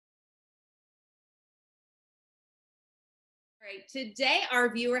Right. Today,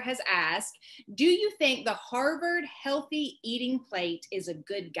 our viewer has asked, do you think the Harvard Healthy Eating Plate is a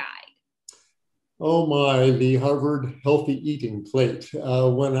good guide? Oh my, the Harvard Healthy Eating Plate.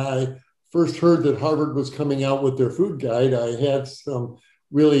 When I first heard that Harvard was coming out with their food guide, I had some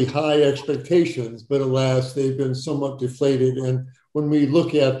really high expectations, but alas, they've been somewhat deflated. And when we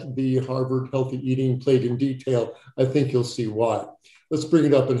look at the Harvard Healthy Eating Plate in detail, I think you'll see why. Let's bring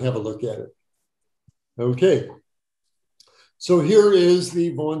it up and have a look at it. Okay. So here is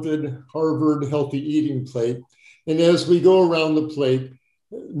the vaunted Harvard Healthy Eating Plate. And as we go around the plate,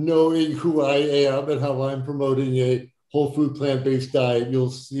 knowing who I am and how I'm promoting a whole food plant-based diet,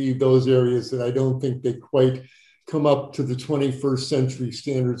 you'll see those areas that I don't think they quite come up to the 21st century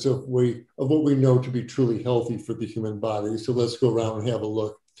standards of what we know to be truly healthy for the human body. So let's go around and have a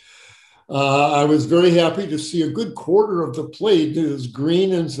look. I was very happy to see a good quarter of the plate is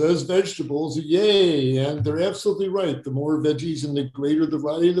green and says vegetables. Yay. And they're absolutely right. The more veggies and the greater the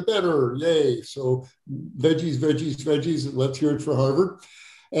variety, the better. Yay. So veggies, veggies, veggies. Let's hear it for Harvard.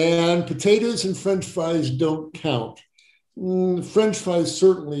 And potatoes and French fries don't count. French fries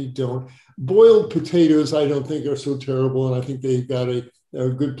certainly don't. Boiled potatoes, I don't think are so terrible. And I think they've got a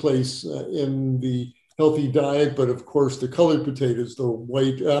good place in the healthy diet, but of course the colored potatoes,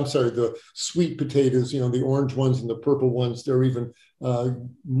 the sweet potatoes, the orange ones and the purple ones, they're even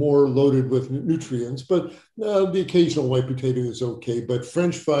more loaded with nutrients, but the occasional white potato is okay. But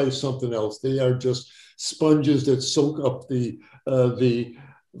French fries is something else. They are just sponges that soak up the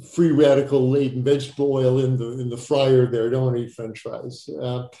free radical laden vegetable oil in the fryer there. Don't eat French fries.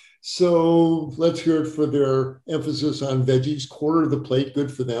 So let's hear it for their emphasis on veggies, quarter of the plate,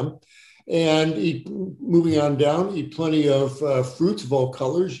 good for them. And moving on down, eat plenty of fruits of all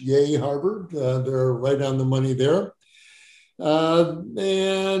colors. Yay, Harvard. They're right on the money there.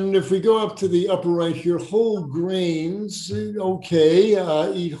 And if we go up to the upper right here, whole grains,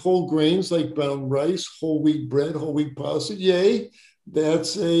 okay. Eat whole grains like brown rice, whole wheat bread, whole wheat pasta. Yay.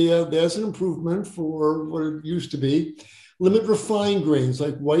 That's an improvement for what it used to be. Limit refined grains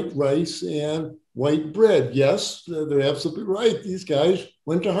like white rice and white bread. Yes, they're absolutely right. These guys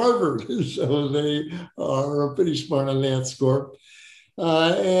went to Harvard, so they are pretty smart on that score.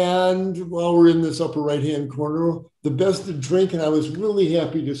 And while we're in this upper right-hand corner, the best to drink, and I was really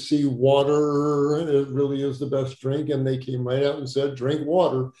happy to see water. It really is the best drink. And they came right out and said, drink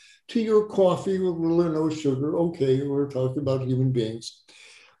water. Tea or coffee with little or no sugar. Okay, we're talking about human beings.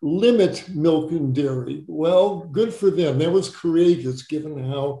 Limit milk and dairy. Well, good for them. That was courageous given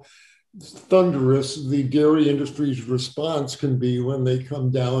how thunderous the dairy industry's response can be when they come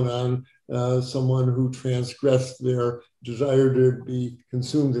down on someone who transgressed their desire to be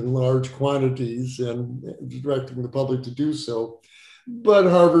consumed in large quantities and directing the public to do so. But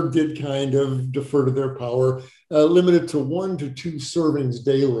Harvard did kind of defer to their power, limited to 1 to 2 servings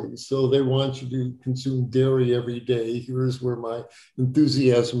daily. So they want you to consume dairy every day. Here's where my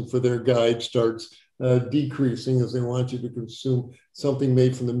enthusiasm for their guide starts decreasing, as they want you to consume something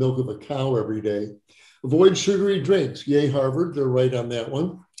made from the milk of a cow every day. Avoid sugary drinks. Yay, Harvard. They're right on that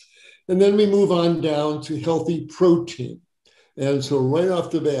one. And then we move on down to healthy protein. And so right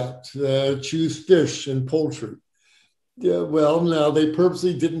off the bat, choose fish and poultry. Yeah, well, now they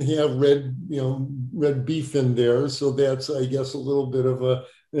purposely didn't have red beef in there, so that's, I guess, a little bit of an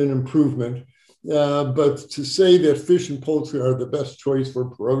improvement. But to say that fish and poultry are the best choice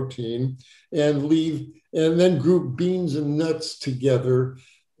for protein, and then group beans and nuts together,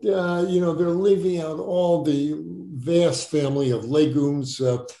 they're leaving out all the vast family of legumes,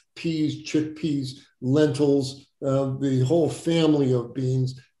 peas, chickpeas, lentils, the whole family of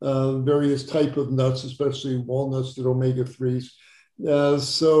beans. Various type of nuts, especially walnuts that omega-3s.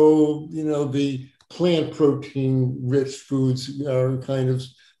 So, the plant protein rich foods are kind of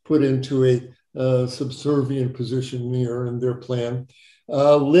put into a subservient position here in their plan.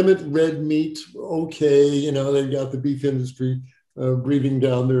 Limit red meat. Okay, they've got the beef industry breathing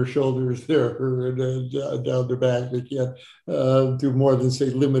down their shoulders there, or down their back. They can't do more than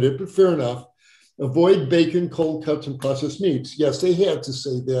say limit it, but fair enough. Avoid bacon, cold cuts, and processed meats. Yes, they had to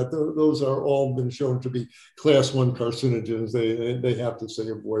say that. Those are all been shown to be class 1 carcinogens. They have to say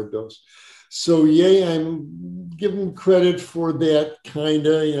avoid those. So yay, I'm giving credit for that kind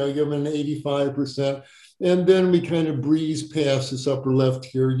of, give them an 85%. And then we kind of breeze past this upper left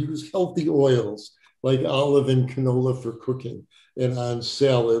here. Use healthy oils like olive and canola for cooking and on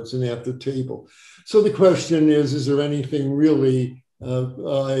salads and at the table. So the question is there anything really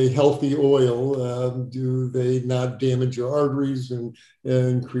a healthy oil? Do they not damage your arteries and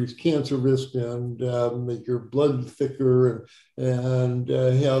increase cancer risk and make your blood thicker and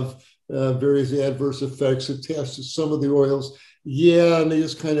have various adverse effects attached to some of the oils. Yeah, and they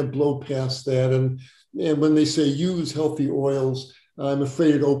just kind of blow past that. And when they say use healthy oils, I'm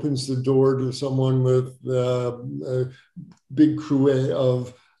afraid it opens the door to someone with a big cruet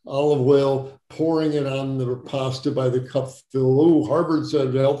of olive oil, pouring it on the pasta by the cupful. Oh, Harvard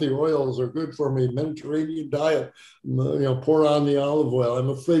said healthy oils are good for me, Mediterranean diet. Pour on the olive oil. I'm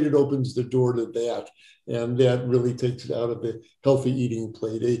afraid it opens the door to that. And that really takes it out of the healthy eating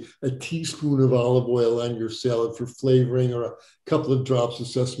plate. A teaspoon of olive oil on your salad for flavoring, or a couple of drops of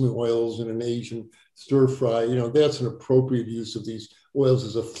sesame oils in an Asian stir fry, that's an appropriate use of these oils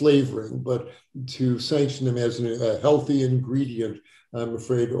as a flavoring. But to sanction them as a healthy ingredient, I'm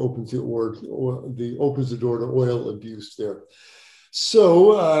afraid opens opens the door to oil abuse there.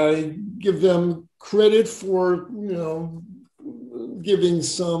 So I give them credit for giving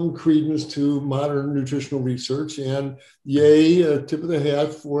some credence to modern nutritional research, and yay, a tip of the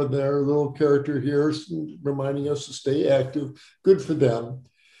hat for their little character here, reminding us to stay active. Good for them.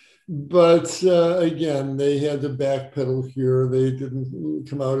 But again, they had to backpedal here. They didn't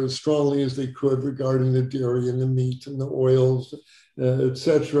come out as strongly as they could regarding the dairy and the meat and the oils,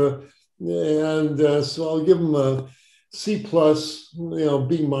 etc. And so I'll give them a C plus,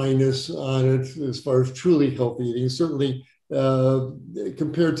 B minus on it as far as truly healthy eating. Certainly,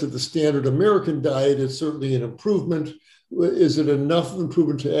 compared to the standard American diet, it's certainly an improvement. Is it enough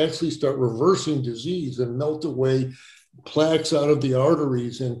improvement to actually start reversing disease and melt away plaques out of the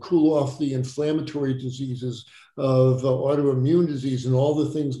arteries and cool off the inflammatory diseases of autoimmune disease and all the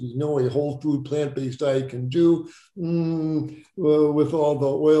things we know a whole food plant-based diet can do? With all the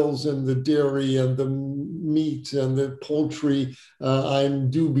oils and the dairy and the meat and the poultry, I'm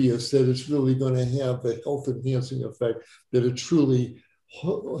dubious that it's really going to have the health enhancing effect that a truly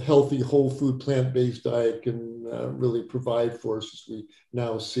healthy whole food plant-based diet can really provide for us, as we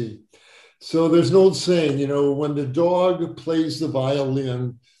now see. So there's an old saying, when the dog plays the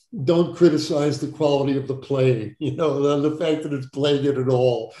violin, don't criticize the quality of the playing. The fact that it's playing it at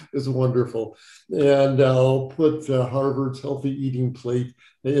all is wonderful. And I'll put Harvard's healthy eating plate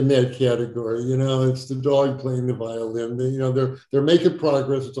in that category. It's the dog playing the violin. They're making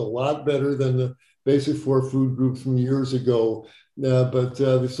progress. It's a lot better than the basic 4 food groups from years ago. But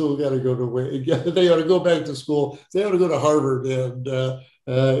they still got to go to they ought to go back to school. They ought to go to Harvard and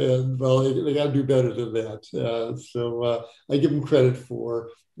well, they got to do better than that. So I give them credit for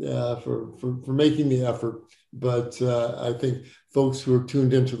making the effort. But I think folks who are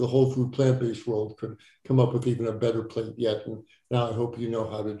tuned into the whole food plant-based world could come up with even a better plate yet. And now I hope you know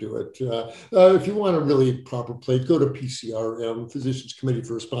how to do it. If you want a really proper plate, go to PCRM, Physicians Committee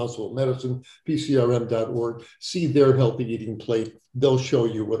for Responsible Medicine, PCRM.org. See their healthy eating plate. They'll show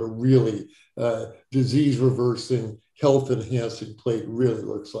you what a really disease-reversing, health-enhancing plate really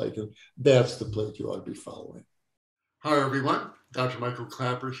looks like. And that's the plate you ought to be following. Hi, everyone. Dr. Michael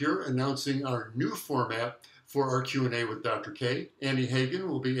Klaper here, announcing our new format for our Q&A with Dr. K. Annie Hagen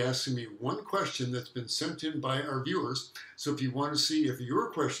will be asking me one question that's been sent in by our viewers. So if you want to see if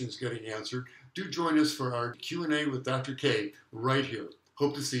your question is getting answered, do join us for our Q&A with Dr. K right here.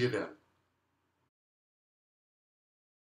 Hope to see you then.